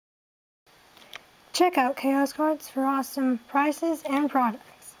Check out Chaos Cards for awesome prices and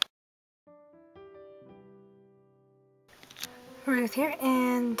products. Ruth here,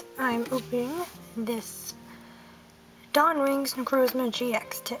 and I'm opening this Dawn Wings Necrozma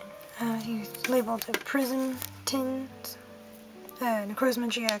GX tin. It's labeled the Prism tins. Necrozma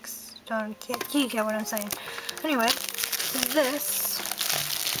GX. You get what I'm saying. Anyway, this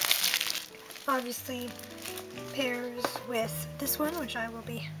obviously pairs with this one, which I will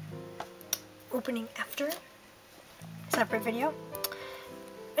be opening after. Separate video.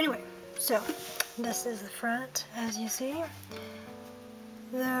 Anyway, so this is the front, as you see.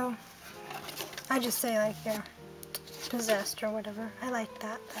 Though, I just say like they're possessed or whatever. I like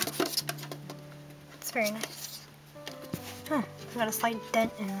that though. It's very nice. Huh, I've got a slight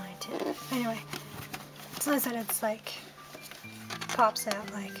dent in my tin. Anyway, it's nice that it's like, pops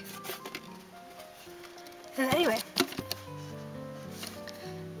out like. Anyway.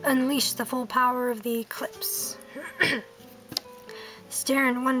 Unleash the full power of the eclipse. Stare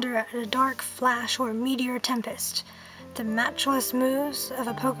in wonder at a dark flash or meteor tempest. The matchless moves of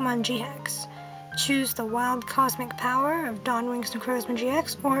a Pokemon GX. Choose the wild cosmic power of Dawnwing's Necrozma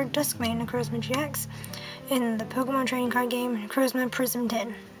GX or Duskmane Necrozma GX in the Pokemon trading card game Necrozma Prism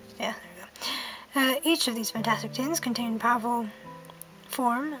tin. Yeah, there we go. Each of these fantastic tins contain powerful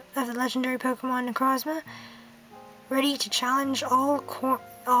form of the legendary Pokemon Necrozma, ready to challenge all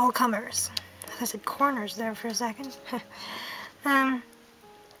comers. I said corners there for a second.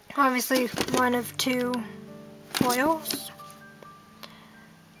 Obviously one of two foils,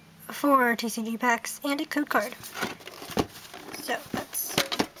 4 TCG packs, and a code card. So let's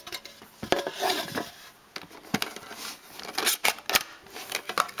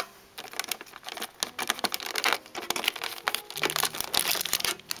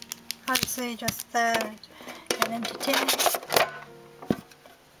obviously just that, an empty tin.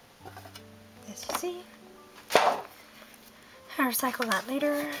 As you see, I'll recycle that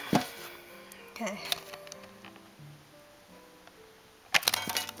later. Okay.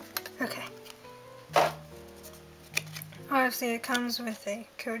 Okay. Obviously it comes with a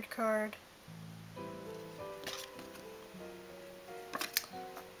code card.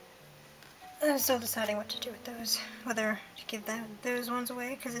 I'm still deciding what to do with those. Whether to give those ones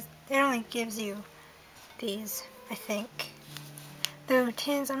away, because it only gives you these, I think. Though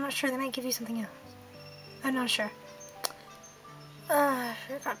tins, I'm not sure, they might give you something else. I'm not sure. I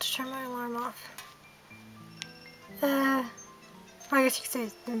forgot to turn my alarm off. I guess you could say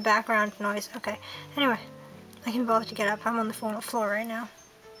it's the background noise. Okay. Anyway, I can bother to get up. I'm on the floor right now.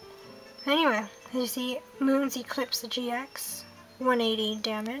 Anyway, as you see, Moon's Eclipse GX, 180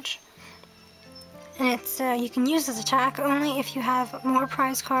 damage. And it's you can use this attack only if you have more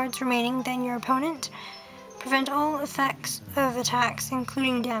prize cards remaining than your opponent. Prevent all effects of attacks,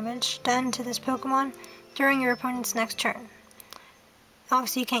 including damage, done to this Pokemon during your opponent's next turn.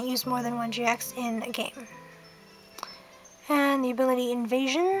 Obviously, you can't use more than one GX in a game. And the ability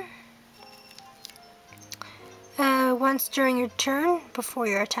Invasion. Once during your turn, before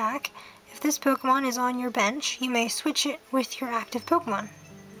your attack, if this Pokemon is on your bench, you may switch it with your active Pokemon.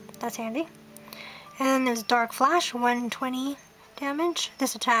 That's handy. And then there's Dark Flash, 120 damage.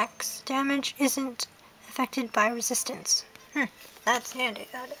 This attack's damage isn't affected by resistance. That's handy,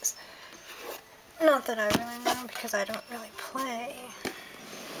 that is. Not that I really know, because I don't really play.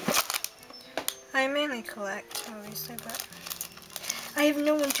 I mainly collect, obviously, but I have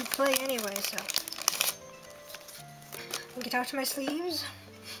no one to play anyway, so. Get out to my sleeves.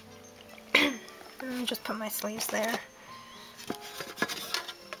 Let me just put my sleeves there.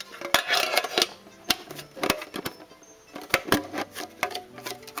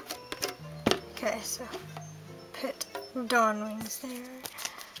 Okay, so put Dawn Wings there.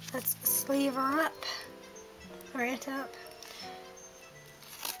 Let's sleeve her up. Right up.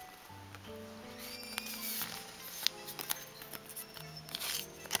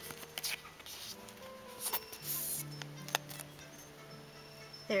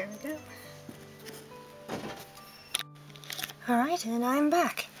 There we go. Alright, and I'm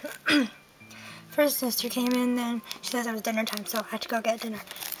back. First sister came in, then she says it was dinner time, so I had to go get dinner.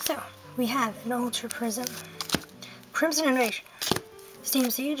 So, we have an Ultra Prism, Crimson Invasion,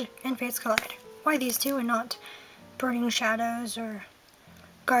 Steam Siege, and Fates Collide. Why these two and not Burning Shadows or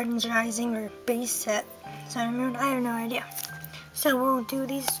Gardens Rising or base set Sun and Moon? I have no idea. So we'll do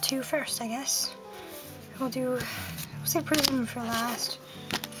these two first, I guess. We'll say Prism for last.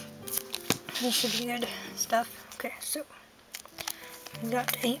 This should be good stuff. Okay, so we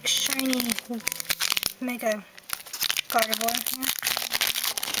got a shiny Mega Gardevoir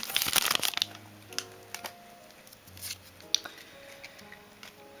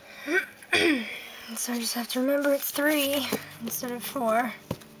here. So I just have to remember it's 3 instead of 4.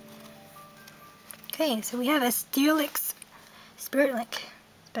 Okay, so we have a Steelix Spirit Link.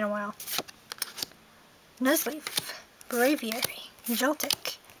 It's been a while. Nuzleaf, Braviary,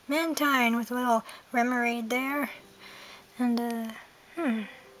 Joltik, Mantine with a little Remoraid there. And,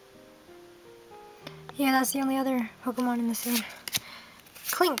 yeah, that's the only other Pokemon in the scene.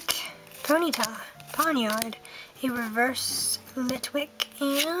 Clink, Ponyta, Pawniard, a Reverse Litwick,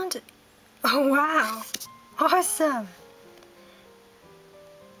 and... oh, wow! Awesome!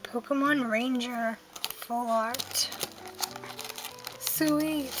 Pokemon Ranger Full Art.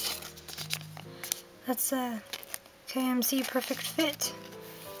 Sweet! That's a KMC Perfect Fit.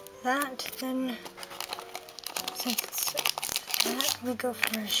 That, then... since it's that, we go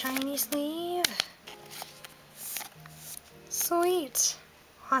for a shiny sleeve. Sweet!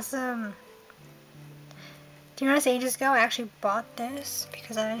 Awesome! Do you notice ages ago I actually bought this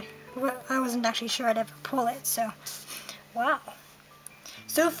because I wasn't actually sure I'd ever pull it, so wow.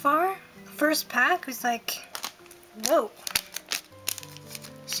 So far, first pack was like, whoa.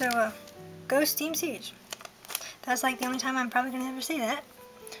 So, go Steam Siege. That's like the only time I'm probably gonna ever say that.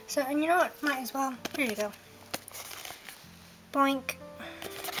 So, and you know what? Might as well. Here you go. Boink.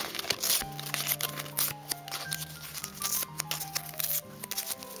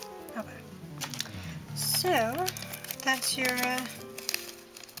 Okay. So, that's your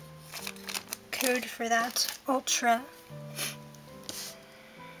code for that Ultra.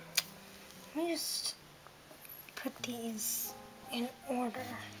 Let me just put these in order,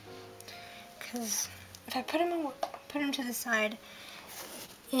 because if I put them to the side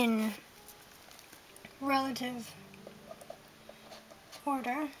in relative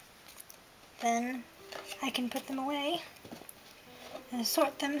order, then I can put them away and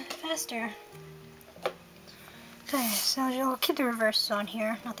sort them faster. Okay, so I'll keep the reverse on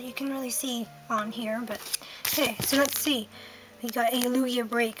here. Not that you can really see on here, but okay, so let's see. We got a Lugia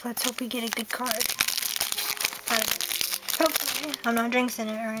Break. Let's hope we get a good card out of it. Hopefully, I'm not jinxing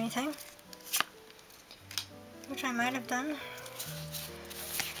it or anything, which I might have done.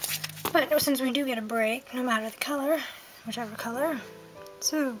 But since we do get a break, no matter the color, whichever color.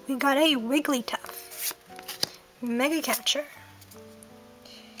 So we got a Wigglytuff, Mega Catcher,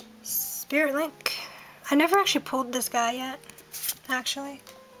 Spirit Link. I never actually pulled this guy yet, actually.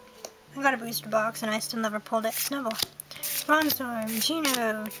 I got a booster box and I still never pulled it. Snubble, Bronzorm,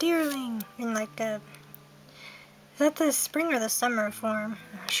 Geno, Deerling, in like a... is that the spring or the summer form?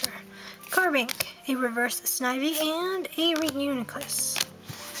 I'm not sure. Carbink, a Reverse Snivy, and a Reuniclus.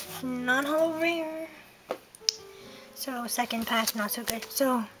 Non-holo rare. So, second pack, not so good.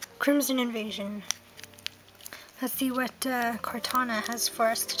 So, Crimson Invasion. Let's see what Cortana has for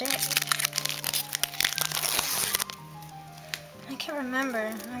us today. I can't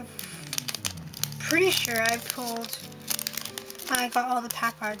remember. I'm pretty sure I got all the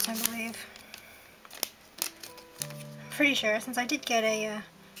pack arts, I believe. I'm pretty sure, since I did get a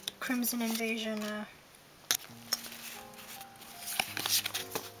Crimson Invasion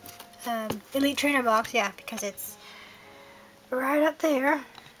Elite Trainer box, yeah, because it's right up there.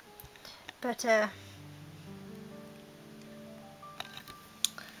 But,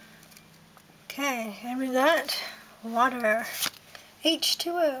 okay, and we got water.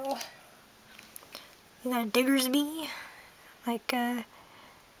 H2O. We got a Diggersby, like,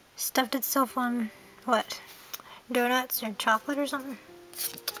 stuffed itself on, what, donuts or chocolate or something?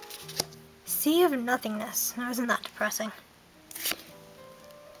 Sea of Nothingness. That wasn't that depressing.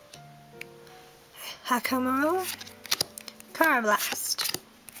 Hakomaru, Carablast,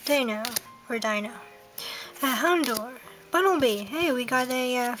 Dino, Houndour, Bunnelby. Hey, we got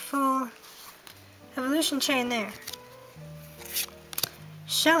a full evolution chain there.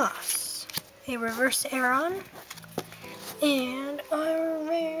 Shellos, a Reverse Aeron, and our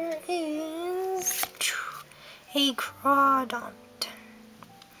rare is a Crawdont.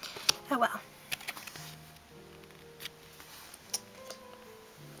 Oh well.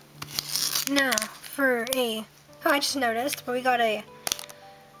 Now, for a... oh, I just noticed, but we got a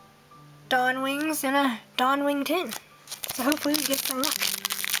Dawn Wings and a Dawn Wing tin. So hopefully we get some luck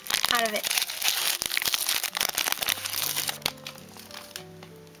out of it.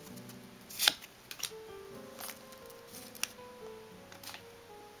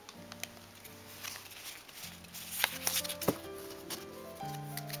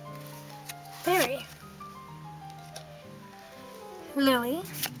 Berry, Lily,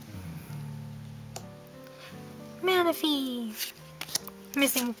 Manaphy,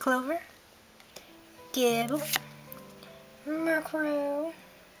 Missing Clover, Gibble, Murkrow.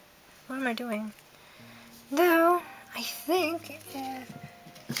 What am I doing? Though, I think if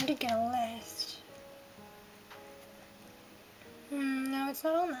I did get a list. it's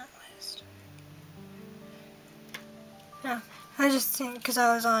not on that list? No, I just think because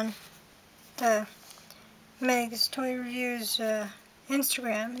I was on the Meg's Toy Reviews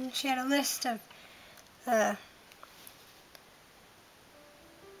Instagram, and she had a list of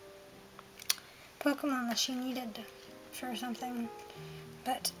Pokemon that she needed for something,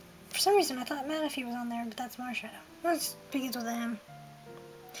 but for some reason I thought Manaphy was on there, but that's Marshadow. That begins with an M.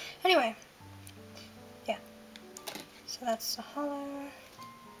 Anyway, yeah, so that's a hollow.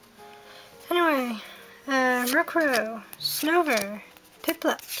 Anyway, Murkrow, Snover,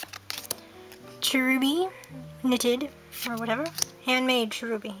 Piplup, Cherubi, knitted, or whatever, handmade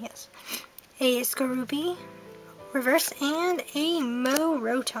Cherubi, yes, a Skorupi, reverse, and a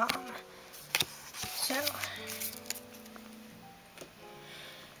Morotom. So,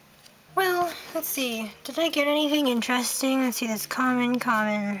 well, let's see, did I get anything interesting? Let's see, that's common,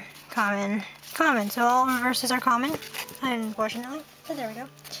 common, common, common, so all reverses are common, unfortunately, but there we go.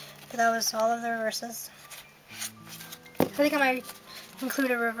 But that was all of the reverses. I think I might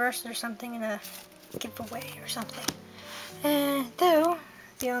include a reverse or something in a giveaway or something. Though,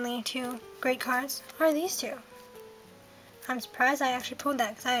 the only two great cards are these two. I'm surprised I actually pulled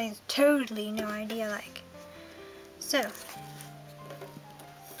that because I had totally no idea, like. So,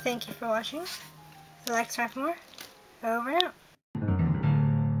 thank you for watching. If you'd like to try for more, over and out.